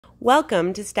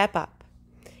Welcome to Step Up.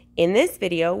 In this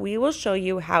video, we will show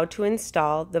you how to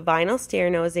install the vinyl stair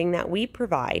nosing that we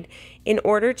provide in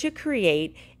order to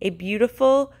create a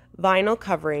beautiful vinyl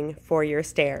covering for your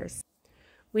stairs.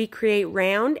 We create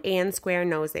round and square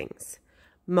nosings.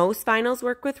 Most vinyls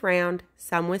work with round,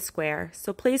 some with square,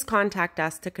 so please contact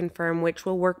us to confirm which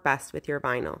will work best with your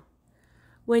vinyl.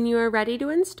 When you are ready to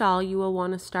install, you will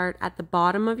want to start at the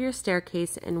bottom of your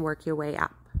staircase and work your way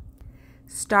up.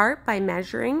 Start by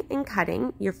measuring and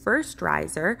cutting your first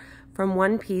riser from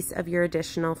one piece of your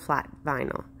additional flat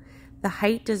vinyl. The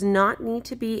height does not need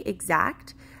to be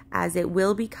exact, as it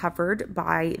will be covered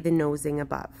by the nosing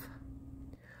above.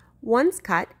 Once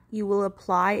cut, you will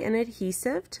apply an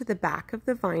adhesive to the back of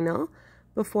the vinyl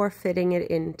before fitting it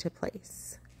into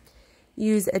place.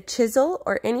 Use a chisel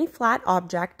or any flat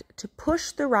object to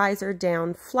push the riser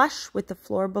down flush with the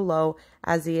floor below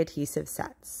as the adhesive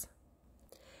sets.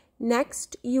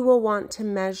 Next, you will want to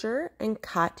measure and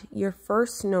cut your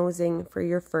first nosing for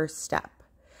your first step.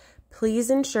 Please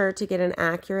ensure to get an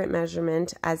accurate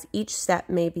measurement, as each step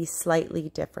may be slightly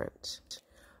different.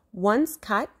 Once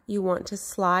cut, you want to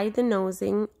slide the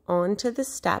nosing onto the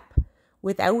step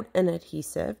without an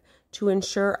adhesive to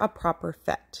ensure a proper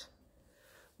fit.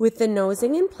 With the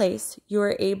nosing in place, you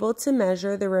are able to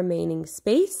measure the remaining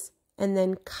space and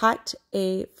then cut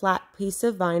a flat piece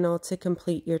of vinyl to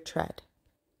complete your tread.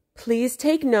 Please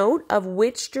take note of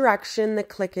which direction the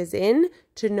click is in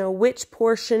to know which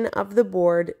portion of the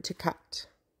board to cut.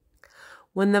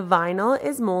 When the vinyl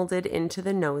is molded into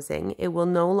the nosing, it will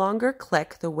no longer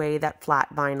click the way that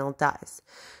flat vinyl does.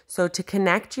 So to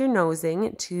connect your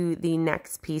nosing to the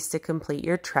next piece to complete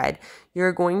your tread,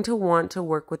 you're going to want to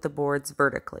work with the boards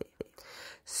vertically.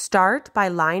 Start by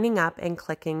lining up and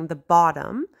clicking the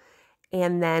bottom,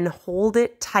 and then hold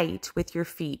it tight with your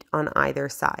feet on either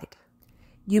side.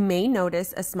 You may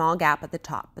notice a small gap at the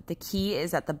top, but the key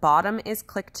is that the bottom is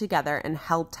clicked together and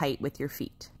held tight with your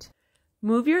feet.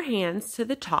 Move your hands to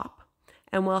the top,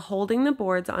 and while holding the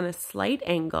boards on a slight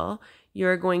angle,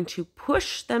 you're going to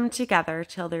push them together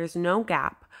till there's no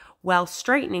gap while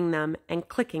straightening them and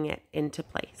clicking it into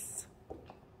place.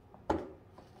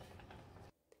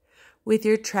 With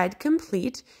your tread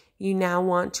complete, you now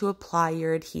want to apply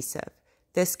your adhesive.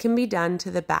 This can be done to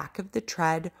the back of the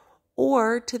tread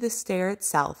or to the stair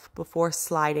itself before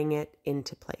sliding it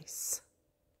into place.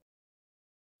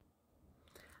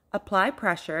 Apply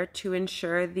pressure to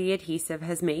ensure the adhesive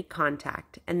has made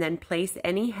contact, and then place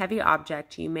any heavy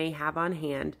object you may have on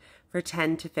hand for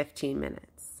 10 to 15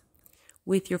 minutes.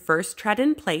 With your first tread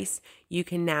in place, you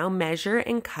can now measure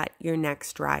and cut your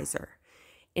next riser.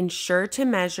 Ensure to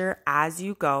measure as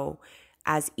you go,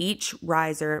 as each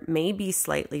riser may be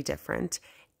slightly different,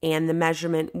 and the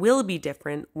measurement will be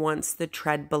different once the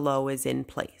tread below is in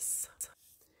place.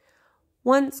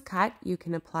 Once cut, you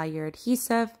can apply your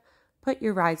adhesive, put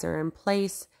your riser in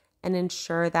place, and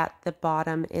ensure that the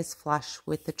bottom is flush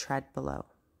with the tread below.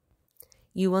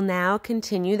 You will now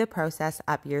continue the process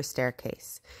up your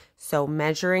staircase. So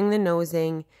measuring the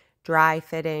nosing, dry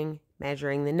fitting,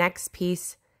 measuring the next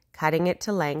piece, cutting it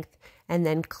to length, and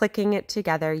then clicking it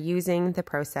together using the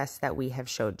process that we have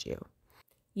showed you.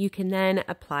 You can then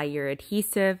apply your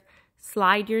adhesive,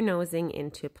 slide your nosing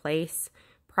into place,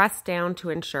 press down to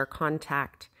ensure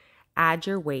contact, add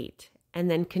your weight, and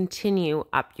then continue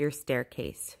up your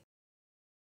staircase.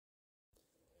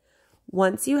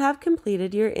 Once you have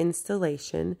completed your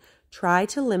installation, try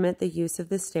to limit the use of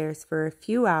the stairs for a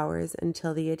few hours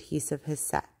until the adhesive has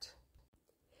set.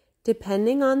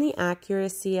 Depending on the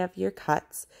accuracy of your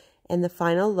cuts and the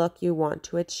final look you want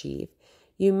to achieve,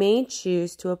 you may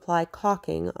choose to apply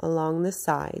caulking along the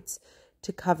sides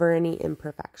to cover any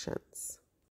imperfections.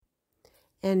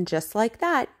 And just like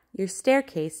that, your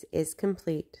staircase is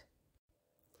complete.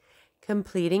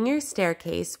 Completing your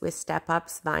staircase with Step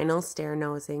Up's vinyl stair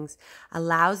nosings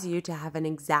allows you to have an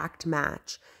exact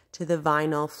match to the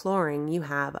vinyl flooring you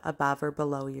have above or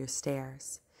below your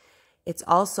stairs. It's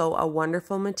also a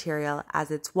wonderful material as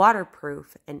it's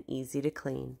waterproof and easy to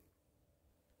clean.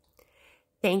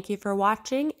 Thank you for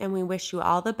watching, and we wish you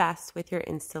all the best with your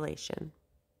installation.